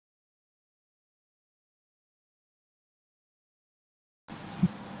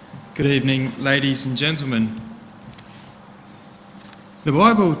Good evening, ladies and gentlemen. The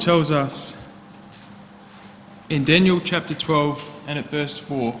Bible tells us in Daniel chapter 12 and at verse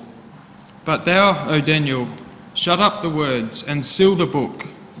 4, "But thou, O Daniel, shut up the words and seal the book,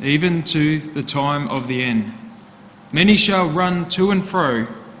 even to the time of the end. Many shall run to and fro,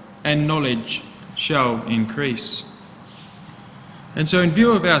 and knowledge shall increase." And so in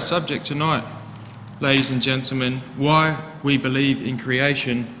view of our subject tonight, ladies and gentlemen, why we believe in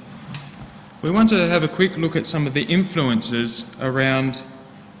creation, we want to have a quick look at some of the influences around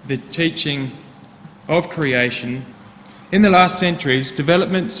the teaching of creation. In the last centuries,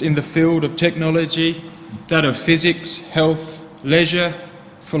 developments in the field of technology, that of physics, health, leisure,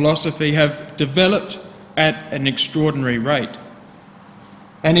 philosophy have developed at an extraordinary rate.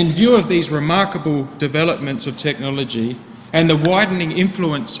 And in view of these remarkable developments of technology and the widening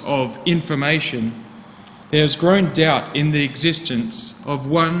influence of information, there has grown doubt in the existence of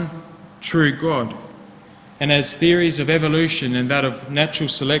one true God, and as theories of evolution and that of natural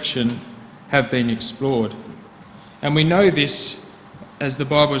selection have been explored. And we know this, as the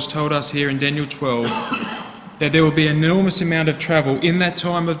Bible has told us here in Daniel 12, that there will be an enormous amount of travel in that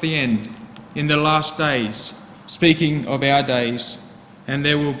time of the end, in the last days, speaking of our days, and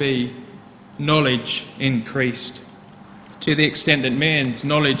there will be knowledge increased. To the extent that man's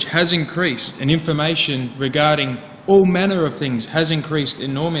knowledge has increased and information regarding all manner of things has increased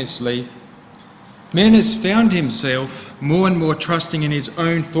enormously, man has found himself more and more trusting in his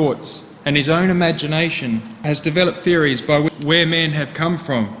own thoughts and his own imagination, has developed theories by where men have come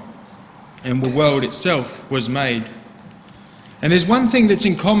from and the world itself was made. And there's one thing that's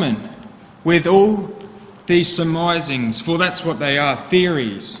in common with all these surmisings, for that's what they are,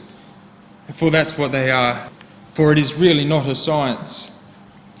 theories, for that's what they are, for it is really not a science.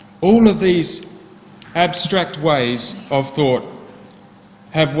 All of these abstract ways of thought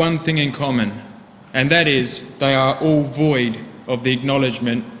have one thing in common, and that is they are all void of the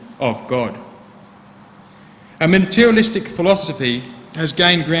acknowledgement of God. A materialistic philosophy has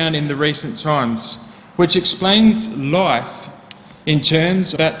gained ground in the recent times, which explains life in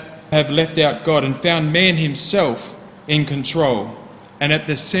terms that have left out God and found man himself in control and at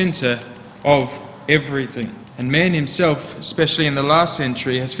the centre of everything. And man himself, especially in the last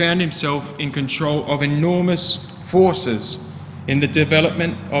century, has found himself in control of enormous forces in the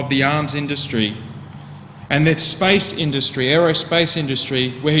development of the arms industry and the space industry, aerospace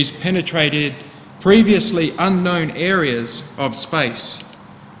industry, where he's penetrated previously unknown areas of space.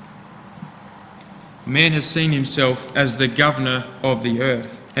 Man has seen himself as the governor of the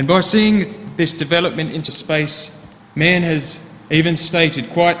earth. And by seeing this development into space, man has even stated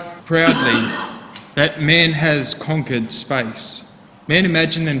quite proudly that man has conquered space. Men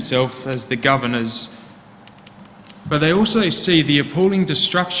imagine themselves as the governors, but they also see the appalling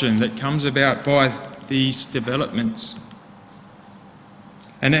destruction that comes about by these developments.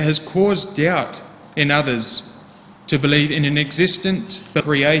 And it has caused doubt in others to believe in an existent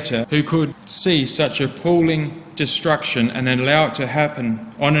creator who could see such appalling destruction and allow it to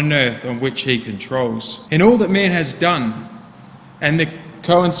happen on an earth on which he controls. In all that man has done and the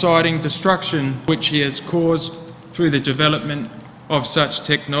coinciding destruction which he has caused through the development of such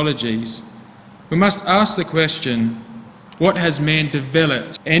technologies, we must ask the question, what has man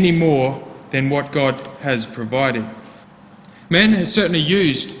developed any more than what God has provided? Man has certainly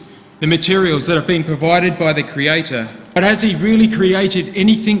used the materials that have been provided by the Creator, but has he really created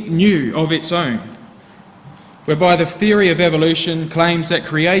anything new of its own? Whereby the theory of evolution claims that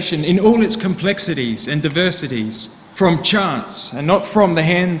creation in all its complexities and diversities, from chance and not from the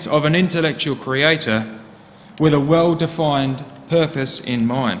hands of an intellectual creator with a well-defined purpose in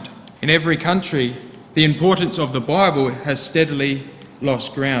mind. In every country, the importance of the Bible has steadily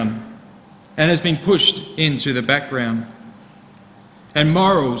lost ground and has been pushed into the background. And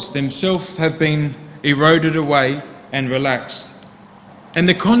morals themselves have been eroded away and relaxed. And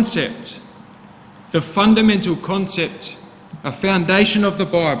the concept, the fundamental concept, a foundation of the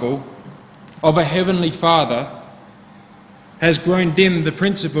Bible, of a Heavenly Father, has grown dim the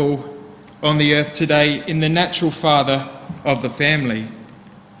principle on the earth today in the natural father of the family.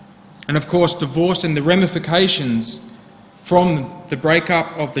 And of course, divorce and the ramifications from the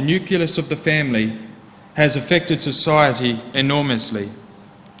breakup of the nucleus of the family has affected society enormously.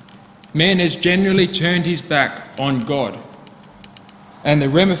 Man has generally turned his back on God, and the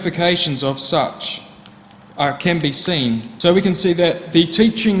ramifications of such can be seen. So we can see that the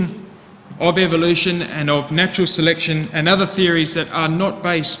teaching of evolution and of natural selection and other theories that are not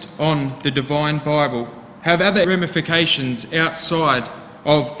based on the divine Bible have other ramifications outside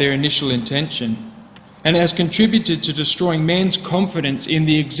of their initial intention. and has contributed to destroying man's confidence in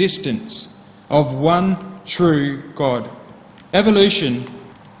the existence of one true God. Evolution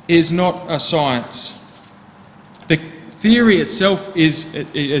is not a science. The theory itself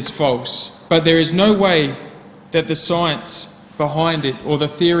is false, but there is no way that the science behind it or the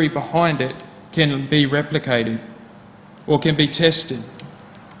theory behind it can be replicated or can be tested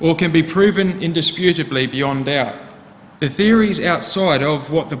or can be proven indisputably beyond doubt. The theories outside of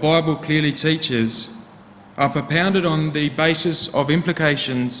what the Bible clearly teaches are propounded on the basis of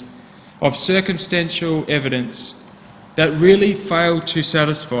implications of circumstantial evidence that really fail to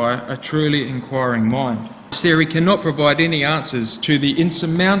satisfy a truly inquiring mind. This theory cannot provide any answers to the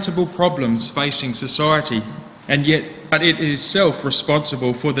insurmountable problems facing society, and yet it is itself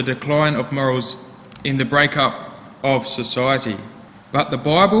responsible for the decline of morals in the breakup of society. But the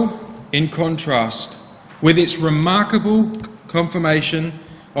Bible, in contrast, with its remarkable confirmation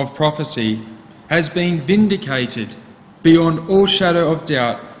of prophecy, has been vindicated beyond all shadow of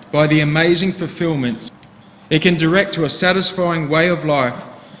doubt by the amazing fulfilments it can direct to a satisfying way of life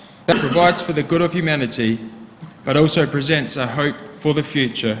that provides for the good of humanity, but also presents a hope for the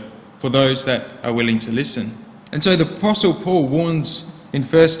future for those that are willing to listen. And so the Apostle Paul warns in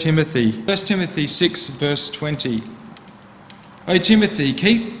 1 Timothy 6 verse 20, "O Timothy,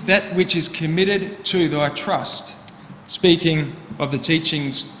 keep that which is committed to thy trust," speaking of the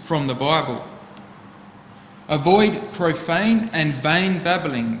teachings from the Bible. "Avoid profane and vain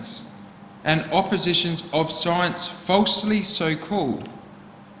babblings, and oppositions of science falsely so called,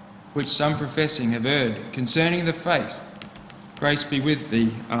 which some professing have erred concerning the faith. Grace be with thee.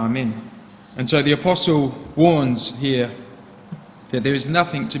 Amen." And so the Apostle warns here that there is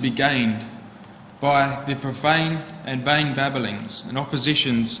nothing to be gained by the profane and vain babblings and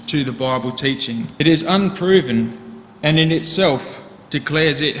oppositions to the Bible teaching. It is unproven and in itself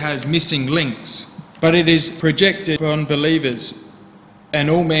declares it has missing links, but it is projected on believers and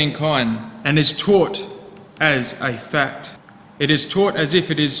all mankind and is taught as a fact. It is taught as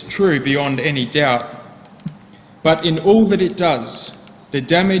if it is true beyond any doubt. But in all that it does, the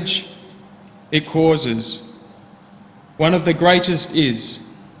damage it causes, one of the greatest is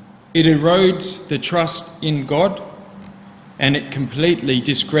it erodes the trust in God, and it completely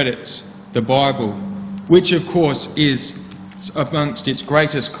discredits the Bible, which of course is amongst its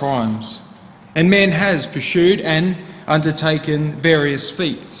greatest crimes. And man has pursued and undertaken various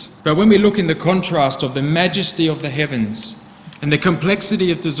feats. But when we look in the contrast of the majesty of the heavens and the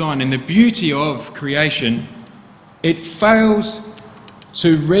complexity of design and the beauty of creation, it fails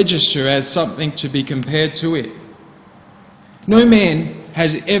to register as something to be compared to it. No man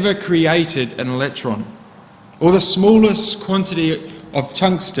has ever created an electron or the smallest quantity of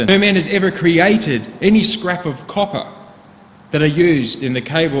tungsten. No man has ever created any scrap of copper that are used in the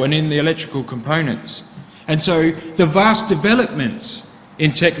cable and in the electrical components. And so the vast developments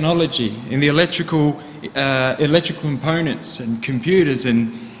in technology, in the electrical components and computers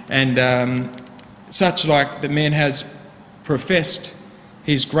and such like that man has professed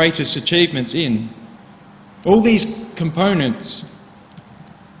his greatest achievements in, all these components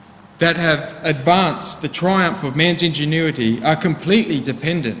that have advanced the triumph of man's ingenuity are completely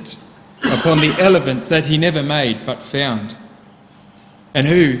dependent upon the elements that he never made but found, and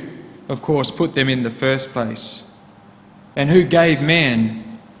who, of course, put them in the first place, and who gave man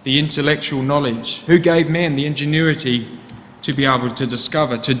the intellectual knowledge, who gave man the ingenuity to be able to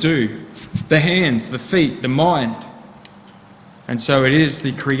discover, to do, the hands, the feet, the mind. And so it is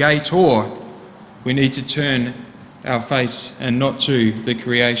the Creator we need to turn our face and not to the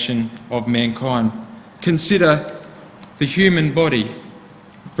creation of mankind. Consider the human body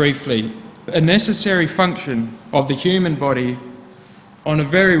briefly. A necessary function of the human body on a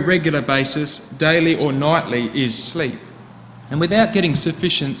very regular basis, daily or nightly, is sleep. And without getting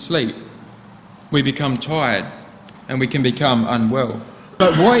sufficient sleep, we become tired and we can become unwell.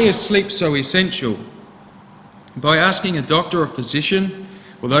 But why is sleep so essential? By asking a doctor or physician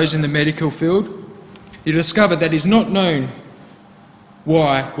or those in the medical field, you discover that it is not known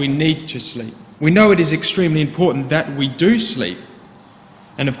why we need to sleep. We know it is extremely important that we do sleep.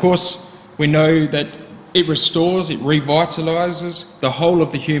 And of course, we know that it restores, it revitalises the whole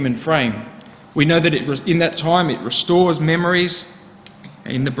of the human frame. We know that in that time it restores memories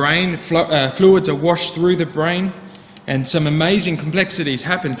in the brain, fluids are washed through the brain, and some amazing complexities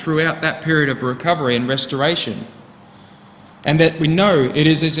happen throughout that period of recovery and restoration. And that we know it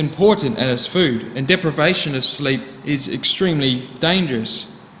is as important as food, and deprivation of sleep is extremely dangerous.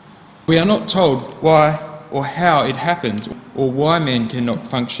 We are not told why or how it happens, or why man cannot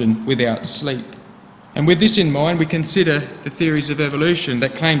function without sleep. And with this in mind, we consider the theories of evolution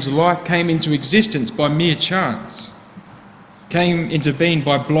that claims life came into existence by mere chance, came into being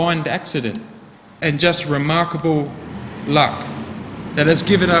by blind accident, and just remarkable luck that has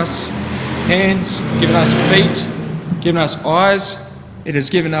given us hands, given us feet, given us eyes. It has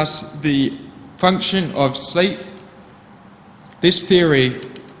given us the function of sleep. This theory,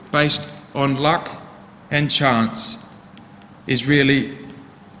 based on luck and chance, is really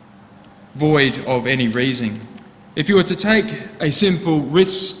void of any reasoning. If you were to take a simple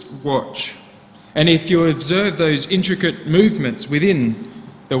wristwatch, and if you observe those intricate movements within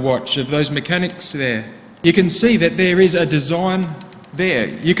the watch of those mechanics there, you can see that there is a design there.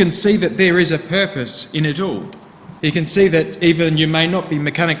 You can see that there is a purpose in it all. You can see that even you may not be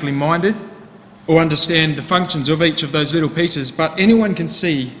mechanically minded or understand the functions of each of those little pieces, but anyone can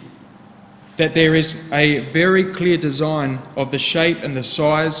see that there is a very clear design of the shape and the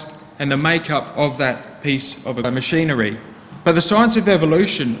size and the makeup of that piece of machinery. But the science of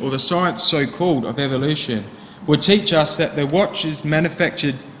evolution, or the science so-called of evolution, would teach us that the watch is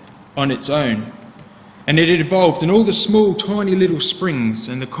manufactured on its own. And it evolved, and all the small, tiny little springs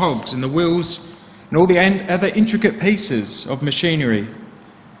and the cogs and the wheels and all the other intricate pieces of machinery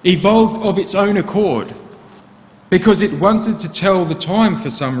evolved of its own accord, because it wanted to tell the time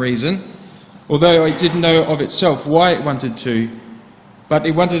for some reason, although it didn't know of itself why it wanted to, but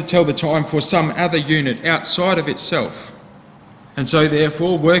it wanted to tell the time for some other unit outside of itself. And so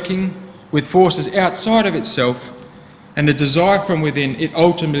therefore, working with forces outside of itself and a desire from within, it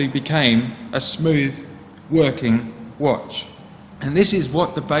ultimately became a smooth working watch. And this is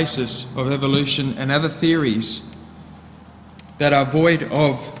what the basis of evolution and other theories that are void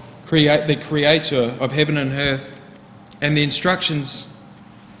of the creator of heaven and earth and the instructions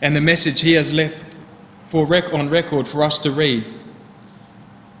and the message he has left on record for us to read.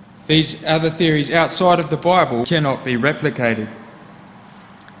 These other theories outside of the Bible cannot be replicated.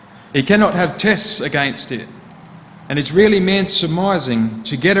 It cannot have tests against it. And it's really man's surmising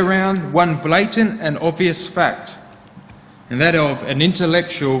to get around one blatant and obvious fact, and that of an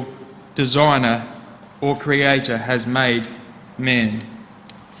intellectual designer or creator has made man.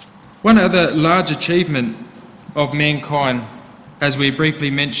 One other large achievement of mankind, as we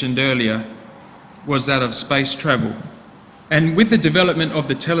briefly mentioned earlier, was that of space travel. And with the development of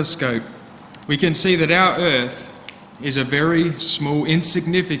the telescope, we can see that our Earth is a very small,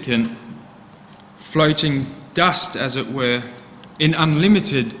 insignificant, floating dust, as it were, in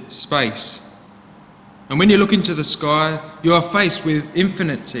unlimited space. And when you look into the sky, you are faced with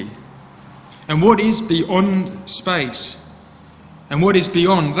infinity. And what is beyond space? And what is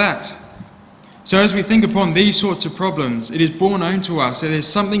beyond that? So as we think upon these sorts of problems, it is borne home to us that there is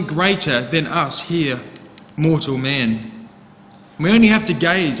something greater than us here, mortal man. We only have to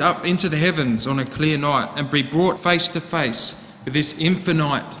gaze up into the heavens on a clear night and be brought face to face with this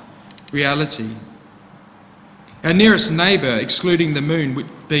infinite reality. Our nearest neighbour, excluding the moon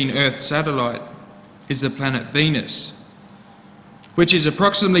being Earth's satellite, is the planet Venus, which is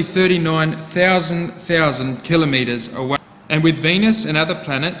approximately 39,000 kilometres away. And with Venus and other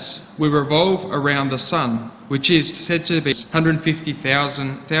planets, we revolve around the Sun, which is said to be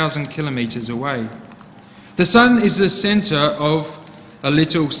 150,000 kilometres away. The Sun is the centre of a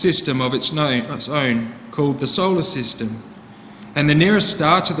little system of its own called the solar system. And the nearest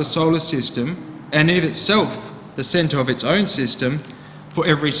star to the solar system, and in itself the centre of its own system, for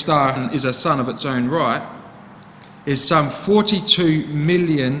every star is a sun of its own right, is some 42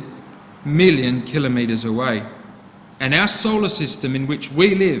 million kilometres away. And our solar system in which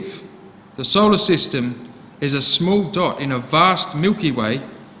we live, the solar system, is a small dot in a vast Milky Way,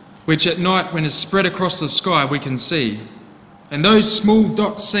 which at night, when it's spread across the sky, we can see. And those small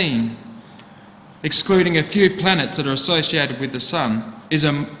dots seen, excluding a few planets that are associated with the Sun, is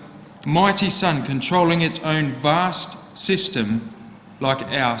a mighty sun controlling its own vast system like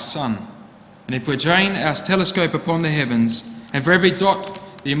our Sun. And if we train our telescope upon the heavens, and for every dot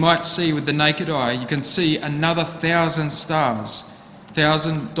you might see with the naked eye, you can see another 1,000 stars,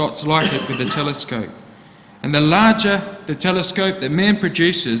 1,000 dots like it with the telescope. And the larger the telescope that man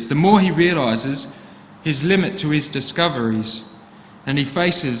produces, the more he realises his limit to his discoveries, and he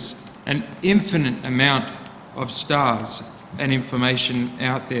faces an infinite amount of stars and information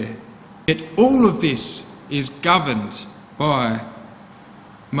out there. Yet all of this is governed by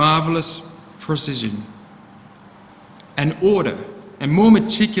marvellous precision and order, and more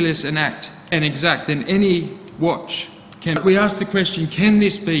meticulous and exact than any watch can. We ask the question, can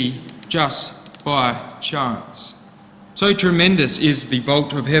this be just by chance? So tremendous is the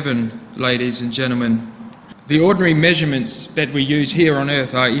vault of heaven, ladies and gentlemen. The ordinary measurements that we use here on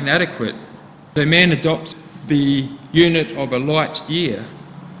earth are inadequate So man adopts the unit of a light year.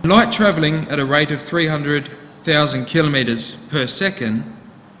 Light travelling at a rate of 300,000 kilometres per second,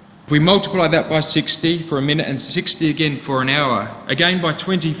 if we multiply that by 60 for a minute and 60 again for an hour, again by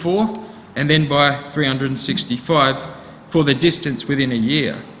 24 and then by 365 for the distance within a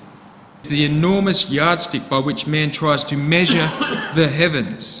year. It's the enormous yardstick by which man tries to measure the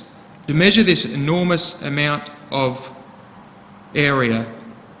heavens. To measure this enormous amount of area,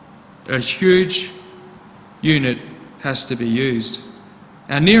 a huge unit has to be used.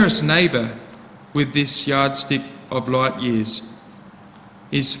 Our nearest neighbour with this yardstick of light years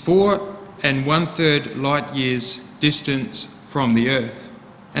is 4 1/3 light years distance from the Earth.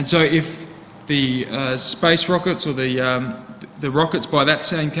 And so if the space rockets or the rockets by that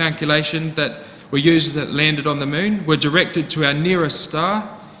same calculation that were used that landed on the moon were directed to our nearest star,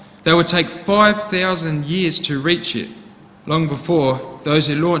 they would take 5,000 years to reach it. Long before those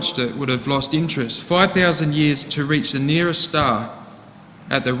who launched it would have lost interest. 5,000 years to reach the nearest star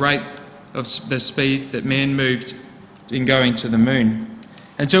at the rate of the speed that man moved in going to the moon.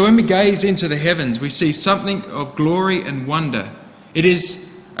 And so when we gaze into the heavens, we see something of glory and wonder. It is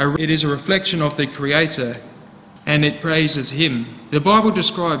a reflection of the Creator, and it praises Him. The Bible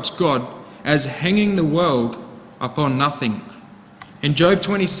describes God as hanging the world upon nothing. In Job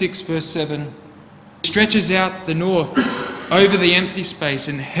 26 verse 7, He stretches out the north over the empty space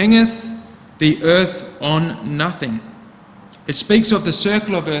and hangeth the earth on nothing. It speaks of the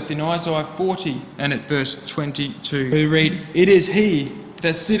circle of earth in Isaiah 40 and at verse 22. We read, "It is He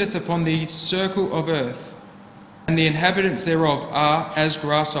that sitteth upon the circle of earth, and the inhabitants thereof are as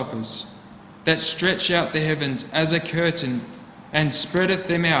grasshoppers, that stretch out the heavens as a curtain, and spreadeth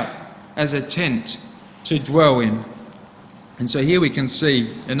them out as a tent to dwell in." And so here we can see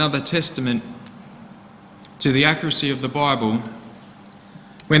another testament to the accuracy of the Bible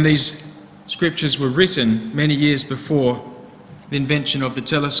when these scriptures were written many years before the invention of the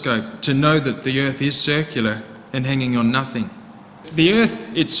telescope, to know that the earth is circular and hanging on nothing. The earth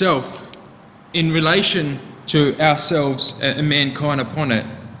itself, in relation to ourselves and mankind upon it,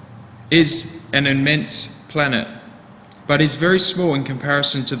 is an immense planet, but is very small in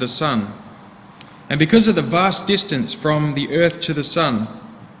comparison to the sun. And because of the vast distance from the earth to the sun,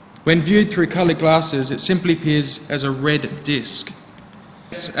 when viewed through coloured glasses, it simply appears as a red disk.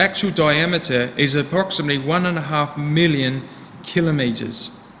 Its actual diameter is approximately 1.5 million kilometres.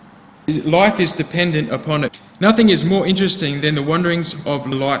 Life is dependent upon it. Nothing is more interesting than the wanderings of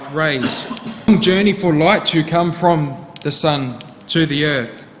light rays. A long journey for light to come from the sun to the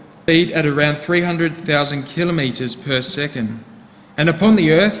earth, speed at around 300,000 kilometres per second. And upon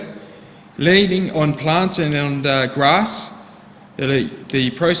the earth, leaning on plants and on grass, the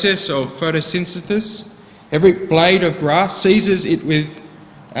process of photosynthesis, every blade of grass seizes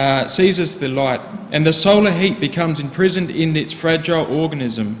the light, and the solar heat becomes imprisoned in its fragile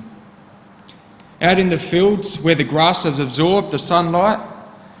organism. Out in the fields where the grass has absorbed the sunlight,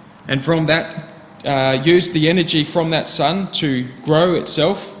 and from that used the energy from that sun to grow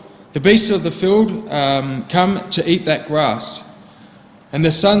itself, the beasts of the field come to eat that grass, and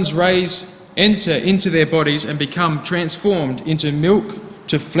the sun's rays enter into their bodies and become transformed into milk,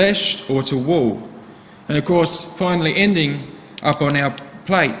 to flesh, or to wool, and of course finally ending up on our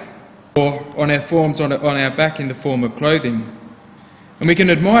plate or on our back in the form of clothing. And we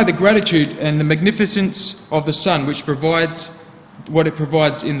can admire the gratitude and the magnificence of the sun, which provides what it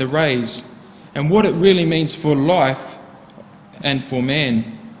provides in the rays, and what it really means for life and for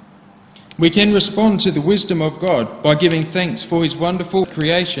man. We can respond to the wisdom of God by giving thanks for His wonderful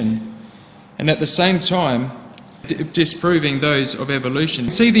creation, and at the same time disproving those of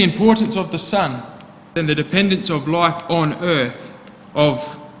evolution. See the importance of the sun and the dependence of life on earth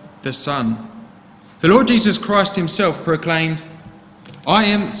of the sun. The Lord Jesus Christ Himself proclaimed,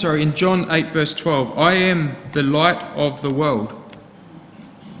 in John 8 verse 12, "I am the light of the world.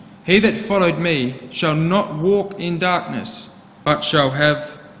 He that followed me shall not walk in darkness, but shall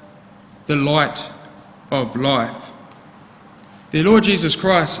have the light of life." The Lord Jesus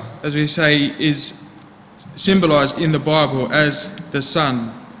Christ, as we say, is symbolised in the Bible as the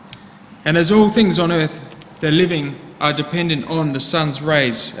sun. And as all things on earth, the living are dependent on the sun's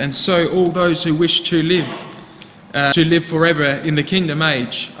rays, and so all those who wish to live forever in the kingdom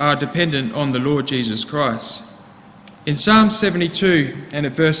age are dependent on the Lord Jesus Christ. In Psalm 72 and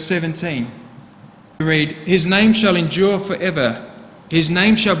at verse 17, we read, "His name shall endure forever. His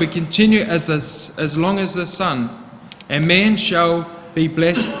name shall be continued as long as the sun, and man shall be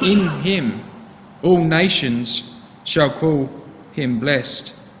blessed in him. All nations shall call him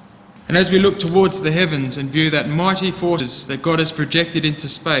blessed." And as we look towards the heavens and view that mighty forces that God has projected into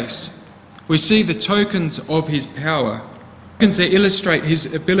space, We see the tokens of his power, tokens that illustrate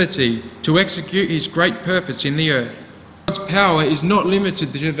his ability to execute his great purpose in the earth. God's power is not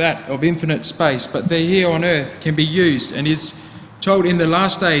limited to that of infinite space, but that here on earth can be used, and is told in the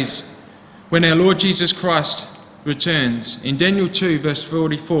last days when our Lord Jesus Christ returns. In Daniel 2 verse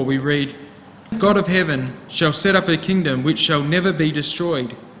 44 we read, God of heaven shall set up a kingdom which shall never be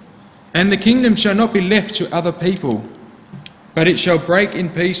destroyed, and the kingdom shall not be left to other people, but it shall break in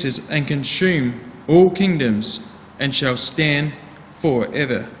pieces and consume all kingdoms, and shall stand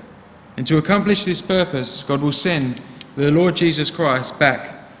forever. And to accomplish this purpose, God will send the Lord Jesus Christ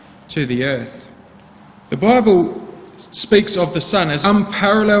back to the earth. The Bible speaks of the Son as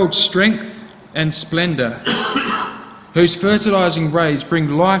unparalleled strength and splendour, whose fertilizing rays bring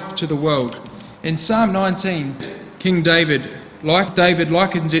life to the world. In Psalm 19, King David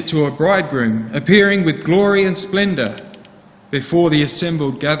likens it to a bridegroom appearing with glory and splendour before the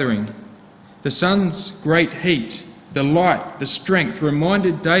assembled gathering. The sun's great heat, the light, the strength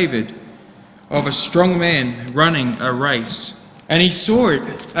reminded David of a strong man running a race, and he saw it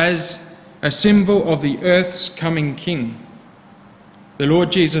as a symbol of the earth's coming king, the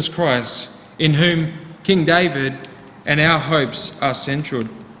Lord Jesus Christ, in whom King David and our hopes are centred.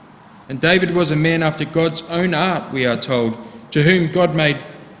 And David was a man after God's own heart, we are told, to whom God made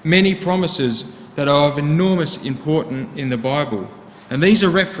many promises that are of enormous importance in the Bible. And these are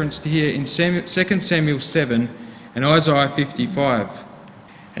referenced here in 2 Samuel 7 and Isaiah 55.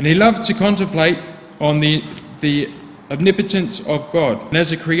 And he loved to contemplate on the omnipotence of God and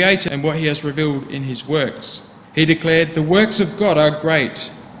as a creator and what he has revealed in his works. He declared, "The works of God are great,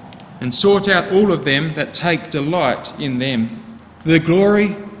 and sought out all of them that take delight in them." The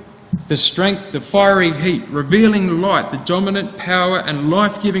glory, the strength, the fiery heat, revealing light, the dominant power and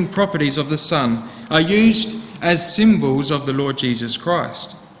life-giving properties of the Son are used as symbols of the Lord Jesus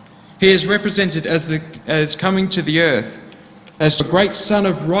Christ. He is represented as coming to the earth as the great Son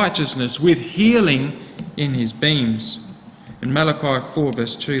of righteousness with healing in his beams. In Malachi 4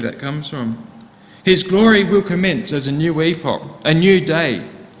 verse 2 that comes from. His glory will commence as a new epoch, a new day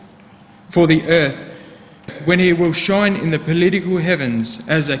for the earth, when he will shine in the political heavens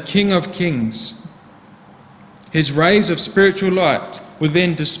as a King of Kings. His rays of spiritual light will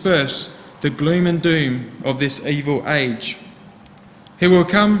then disperse the gloom and doom of this evil age. He will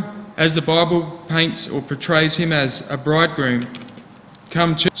come, as the Bible paints or portrays him as a bridegroom,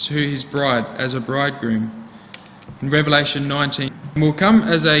 come to his bride as a bridegroom. In Revelation 19, he will come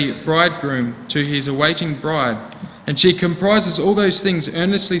as a bridegroom to his awaiting bride, and she comprises all those things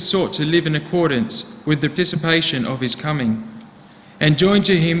earnestly sought to live in accordance with the anticipation of his coming, and join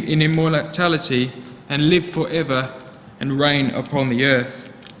to him in immortality, and live forever and reign upon the earth,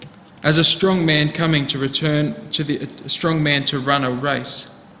 as a strong man coming to return to a strong man to run a race.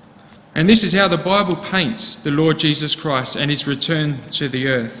 And this is how the Bible paints the Lord Jesus Christ and his return to the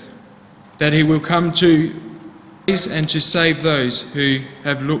earth, that he will come to raise and to save those who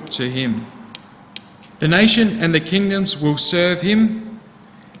have looked to him. The nation and the kingdoms will serve him,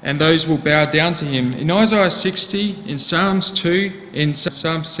 and those will bow down to him. In Isaiah 60, in Psalms 2, in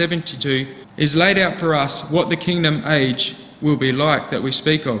Psalm 72, is laid out for us what the kingdom age will be like that we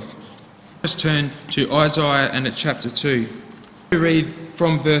speak of. Let's turn to Isaiah and at chapter 2. We read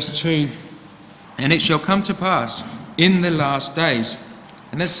from verse 2, "And it shall come to pass in the last days."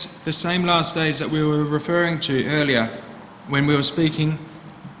 And that's the same last days that we were referring to earlier when we were speaking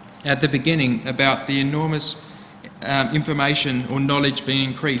at the beginning about the enormous information or knowledge being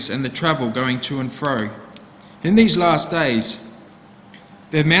increased and the travel going to and fro. In these last days,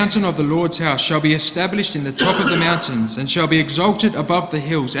 the mountain of the Lord's house shall be established in the top of the mountains, and shall be exalted above the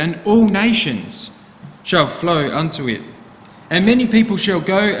hills, and all nations shall flow unto it. And many people shall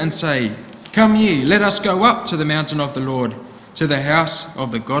go and say, "Come ye, let us go up to the mountain of the Lord, to the house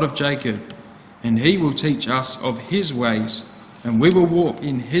of the God of Jacob, and he will teach us of his ways, and we will walk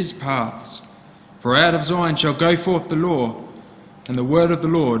in his paths. For out of Zion shall go forth the law, and the word of the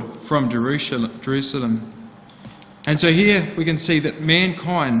Lord from Jerusalem." And so here we can see that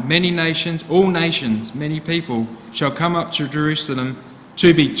mankind, many nations, all nations, many people shall come up to Jerusalem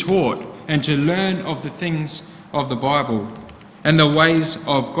to be taught and to learn of the things of the Bible and the ways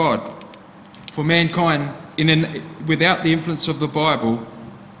of God. For mankind, without the influence of the Bible,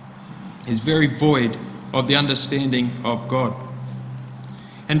 is very void of the understanding of God.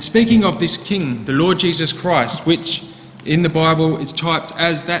 And speaking of this King, the Lord Jesus Christ, which in the Bible is typed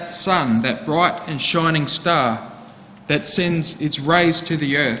as that sun, that bright and shining star that sends its rays to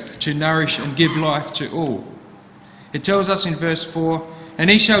the earth to nourish and give life to all. It tells us in verse 4, "And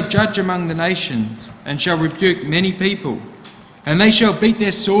he shall judge among the nations, and shall rebuke many people, And they shall beat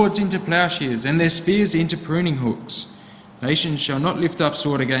their swords into plowshares, and their spears into pruning hooks. Nation shall not lift up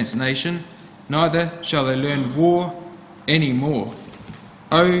sword against nation, neither shall they learn war any more.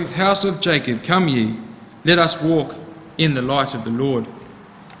 O house of Jacob, come ye, let us walk in the light of the Lord.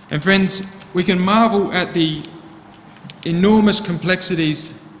 And friends, we can marvel at the enormous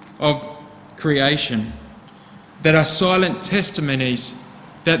complexities of creation that are silent testimonies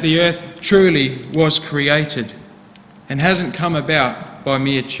that the earth truly was created and hasn't come about by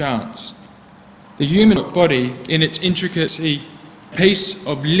mere chance. The human body, in its intricacy, piece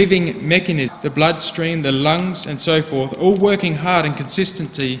of living mechanism, the bloodstream, the lungs and so forth, all working hard and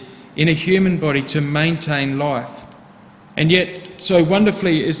consistently in a human body to maintain life. And yet, so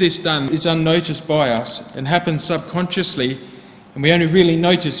wonderfully is this done, is unnoticed by us and happens subconsciously, and we only really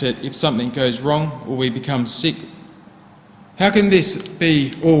notice it if something goes wrong or we become sick. How can this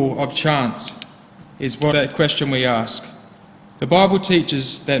be all of chance, is what that question we ask. The Bible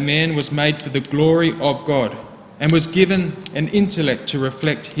teaches that man was made for the glory of God and was given an intellect to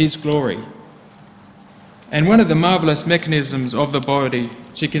reflect his glory. And one of the marvellous mechanisms of the body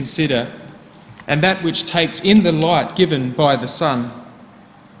to consider, and that which takes in the light given by the sun,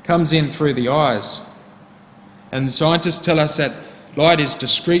 comes in through the eyes. And scientists tell us that light is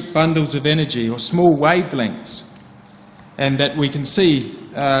discrete bundles of energy or small wavelengths, and that we can see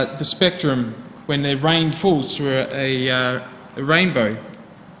the spectrum when the rain falls through a rainbow.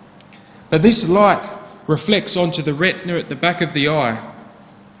 But this light reflects onto the retina at the back of the eye,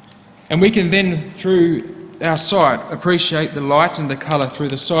 and we can then, through our sight, appreciate the light and the colour through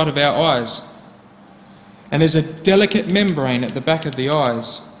the sight of our eyes. And there's a delicate membrane at the back of the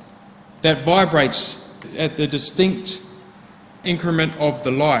eyes that vibrates at the distinct increment of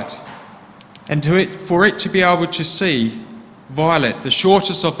the light. And for it to be able to see violet, the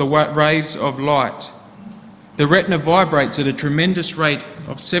shortest of the rays of light, the retina vibrates at a tremendous rate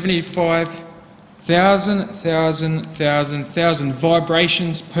of 75,000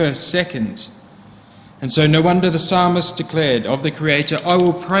 vibrations per second. And so no wonder the psalmist declared of the Creator, I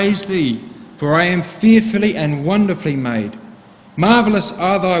will praise thee, for I am fearfully and wonderfully made. Marvellous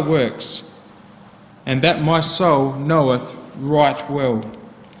are thy works, and that my soul knoweth right well.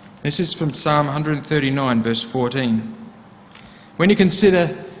 This is from Psalm 139, verse 14. When you consider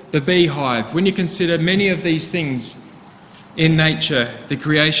the beehive, when you consider many of these things in nature, the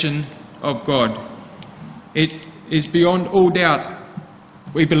creation of God, it is beyond all doubt,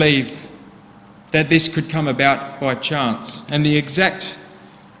 we believe, that this could come about by chance. And the exact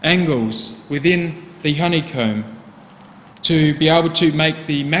angles within the honeycomb to be able to make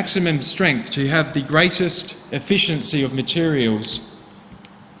the maximum strength, to have the greatest efficiency of materials,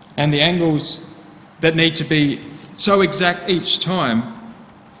 and the angles that need to be so exact each time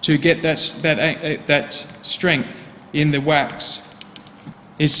to get that strength in the wax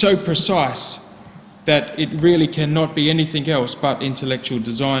is so precise that it really cannot be anything else but intellectual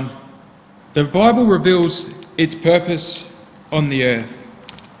design. The Bible reveals its purpose on the earth.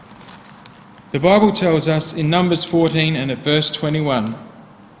 The Bible tells us in Numbers 14 and at verse 21,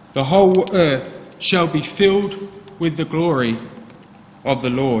 the whole earth shall be filled with the glory of the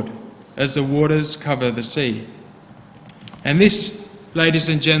Lord, as the waters cover the sea. And this, ladies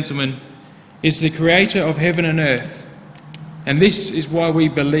and gentlemen, is the Creator of heaven and earth. And this is why we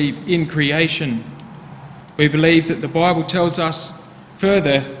believe in creation. We believe that the Bible tells us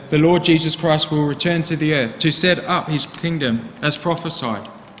further the Lord Jesus Christ will return to the earth to set up his kingdom as prophesied.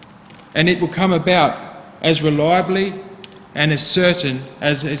 And it will come about as reliably and as certain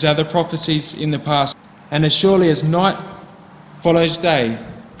as his other prophecies in the past. And as surely as night follows day,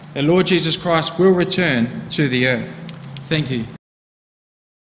 the Lord Jesus Christ will return to the earth. Thank you.